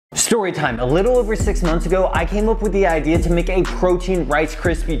Story time. A little over 6 months ago, I came up with the idea to make a protein Rice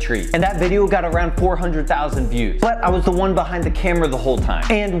Krispie treat. And that video got around 400,000 views. But I was the one behind the camera the whole time.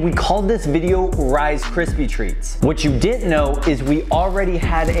 And we called this video Razz Krispy Treats. What you didn't know is we already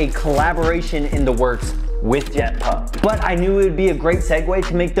had a collaboration in the works with Jet Puff. But I knew it would be a great segue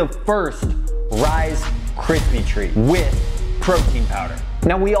to make the first Razz Krispy Treat with protein powder.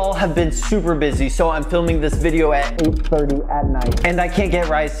 Now we all have been super busy, so I'm filming this video at 8:30 at night. And I can't get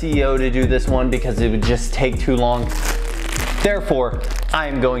Razz CEO to do this one because it would just take too long. Therefore, I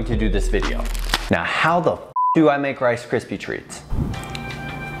am going to do this video. Now how the f do I make Rice Krispie Treats?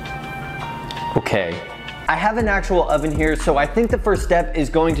 Okay, I have an actual oven here, so I think the first step is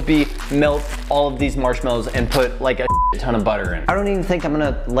going to be melt all of these marshmallows and put like a ton of butter in. I don't even think I'm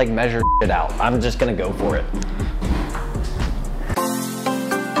gonna like measure it out. I'm just gonna go for it.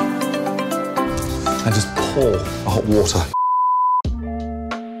 And just pour hot water.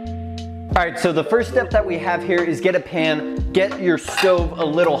 All right, so the first step that we have here is get a pan, get your stove a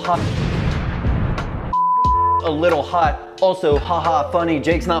little hot. Also, haha, funny,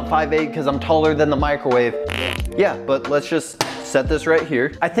 Jake's not 5'8" because I'm taller than the microwave. Yeah, but let's just set this right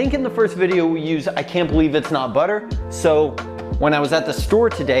here. I think in the first video we used I can't believe it's not butter, so when I was at the store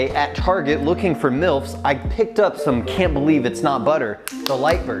today at Target looking for MILFs, I picked up some can't believe it's not butter, the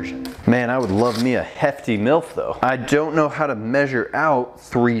light version. Man, I would love me a hefty MILF though. I don't know how to measure out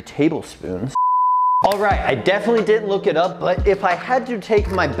 3 tablespoons. All right, I definitely didn't look it up, but if I had to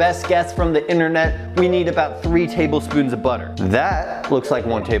take my best guess from the internet, we need about 3 tablespoons of butter. That looks like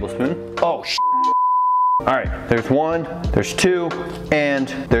 1 tablespoon. Oh, sh**. All right, there's 1, there's 2, and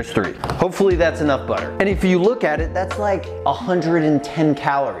there's 3. Hopefully that's enough butter. And if you look at it, that's like 110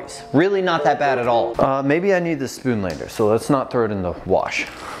 calories. Really not that bad at all. Maybe I need the spoon later, so let's not throw it in the wash.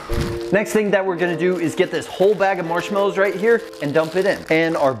 Next thing that we're gonna do is get this whole bag of marshmallows right here and dump it in.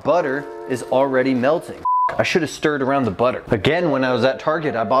 And our butter is already melting. I should have stirred around the butter. Again, when I was at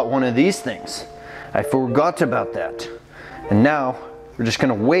Target, I bought one of these things. I forgot about that. And now we're just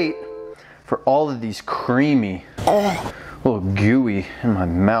gonna wait for all of these creamy, little gooey in my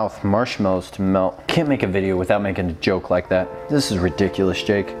mouth marshmallows to melt. Can't make a video without making a joke like that. This is ridiculous,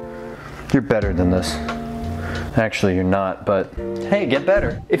 Jake. You're better than this. Actually, you're not, but hey, get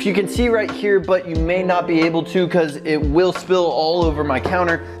better. If you can see right here, but you may not be able to because it will spill all over my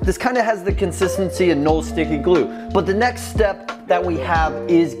counter, this kind of has the consistency of Knoll sticky glue. But the next step that we have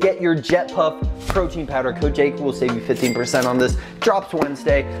is get your Jet Puff protein powder. Code Jake will save you 15% on this. Drops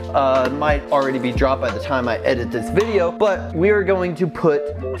Wednesday. Might already be dropped by the time I edit this video, but we are going to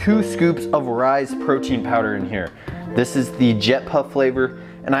put 2 scoops of Razz protein powder in here. This is the Jet Puff flavor.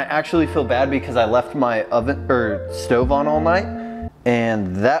 And I actually feel bad because I left my stove on all night,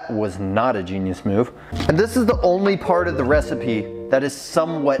 and that was not a genius move. And this is the only part of the recipe that is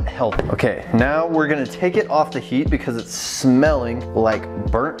somewhat healthy. Okay, now we're gonna take it off the heat because it's smelling like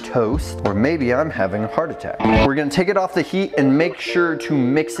burnt toast, or maybe I'm having a heart attack. We're gonna take it off the heat and make sure to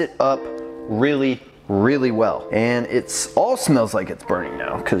mix it up really, really well. And it all smells like it's burning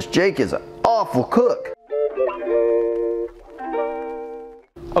now because Jake is an awful cook.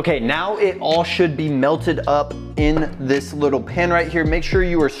 Okay, now it all should be melted up in this little pan right here. Make sure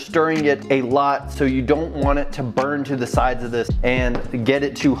you are stirring it a lot so you don't want it to burn to the sides of this and get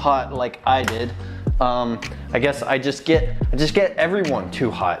it too hot like I did. I guess I just get everyone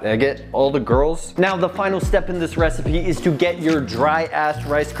too hot. I get all the girls. Now the final step in this recipe is to get your dry ass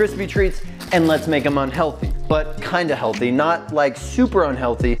Rice Krispie Treats and let's make them unhealthy, but kind of healthy, not like super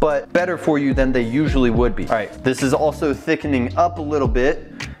unhealthy, but better for you than they usually would be. All right, this is also thickening up a little bit.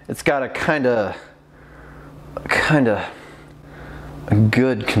 It's got a kind of a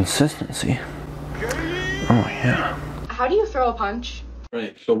good consistency. Oh yeah. How do you throw a punch?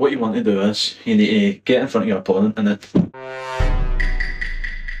 Right, so what you want to do is you need to get in front of your opponent and then.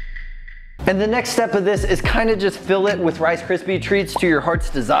 And the next step of this is kind of just fill it with Rice Krispie Treats to your heart's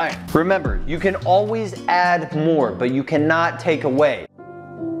desire. Remember, you can always add more, but you cannot take away.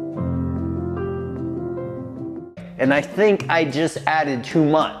 And I think I just added too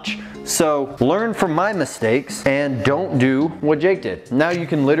much. So learn from my mistakes and don't do what Jake did. Now you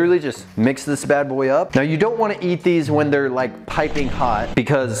can literally just mix this bad boy up. Now you don't want to eat these when they're like piping hot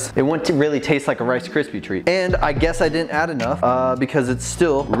because it wouldn't really taste like a Rice Krispie treat. And I guess I didn't add enough because it's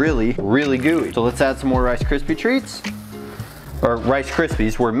still really, really gooey. So let's add some more Rice Krispie treats. Or Rice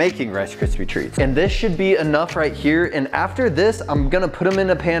Krispies, we're making Rice Krispie treats. And this should be enough right here. And after this, I'm gonna put them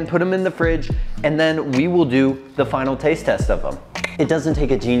in a pan, put them in the fridge, and then we will do the final taste test of them. It doesn't take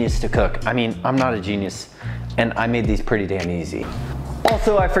a genius to cook. I mean, I'm not a genius, and I made these pretty damn easy.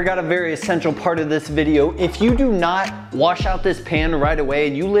 Also, I forgot a very essential part of this video. If you do not wash out this pan right away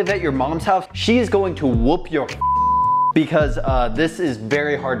and you live at your mom's house, she is going to whoop your because this is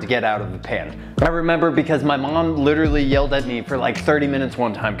very hard to get out of the pan. I remember because my mom literally yelled at me for like 30 minutes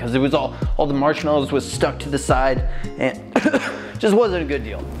one time because it was all the marshmallows was stuck to the side and just wasn't a good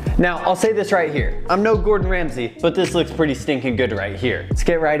deal. Now, I'll say this right here. I'm no Gordon Ramsay, but this looks pretty stinking good right here. Let's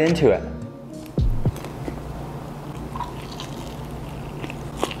get right into it.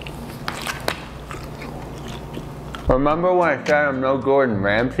 Remember when I said I'm no Gordon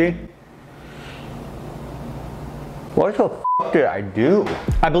Ramsay? What the f did I do?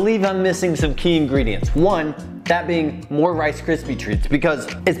 I believe I'm missing some key ingredients. One, that being more Rice Krispie treats because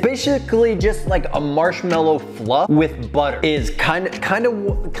it's basically just like a marshmallow fluff with butter is kind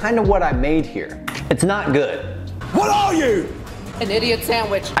of what I made here. It's not good. What are you? An idiot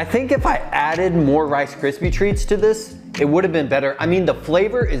sandwich. I think if I added more Rice Krispie treats to this, it would have been better. I mean, the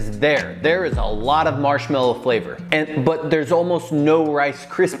flavor is there. There is a lot of marshmallow flavor, but there's almost no Rice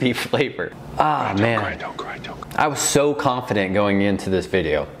Krispie flavor. Ah, man. Don't cry. I was so confident going into this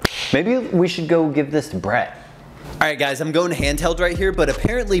video. Maybe we should go give this to Brett. All right, guys, I'm going handheld right here, but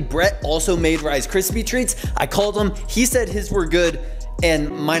apparently Brett also made Rice Krispie treats. I called him, he said his were good, and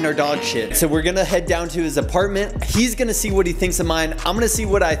mine are dog shit. So we're gonna head down to his apartment. He's gonna see what he thinks of mine. I'm gonna see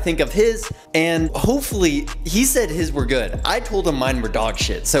what I think of his. And hopefully, he said his were good. I told him mine were dog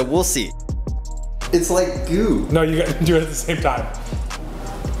shit, so we'll see. It's like goo. No, you gotta do it at the same time.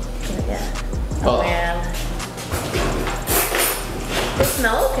 Yeah. Oh man. They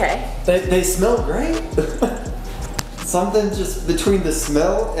smell okay. They smell great. Something just between the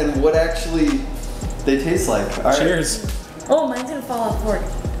smell and what actually they taste like. All right. Cheers. Oh, mine's gonna fall off fork.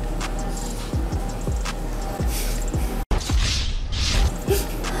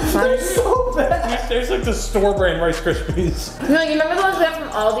 They're so bad. There's like the store brand Rice Krispies. No, you remember the ones we got from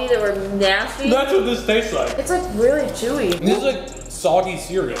Aldi that were nasty? That's what this tastes like. It's like really chewy. This is like soggy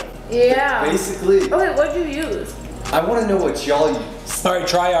cereal. Yeah. Basically. Okay, what'd you use? I want to know what y'all use. All right,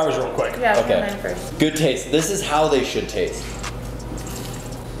 try ours real quick. Yeah, Okay. mine first. Good taste. This is how they should taste.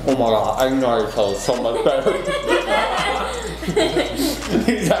 Oh my god, I can already tell it's so much better.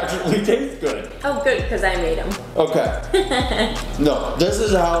 These actually taste good. Oh, good, because I made them. Okay. No, this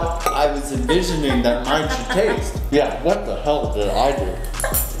is how I was envisioning that mine should taste. Yeah, what the hell did I do?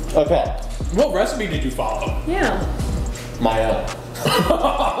 Okay, What recipe did you follow? Yeah. my own.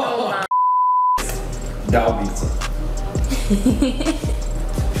 Oh, my. Dog pizza.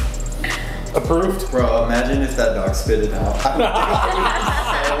 Approved? Bro, imagine if that dog spit it out.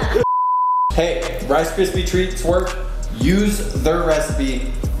 Hey, Rice Krispie treats work. Use their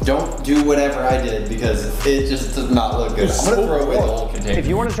recipe. Don't do whatever I did because it just does not look good. I'm gonna throw away the whole container. If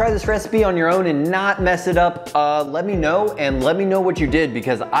you want to try this recipe on your own and not mess it up, let me know and let me know what you did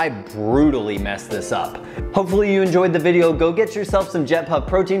because I brutally messed this up. Hopefully you enjoyed the video. Go get yourself some Jet Puff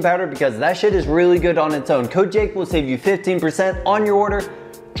protein powder because that shit is really good on its own. Code Jake will save you 15% on your order.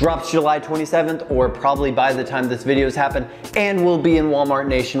 Drops July 27th or probably by the time this video's happen and will be in Walmart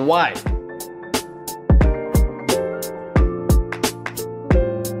nationwide.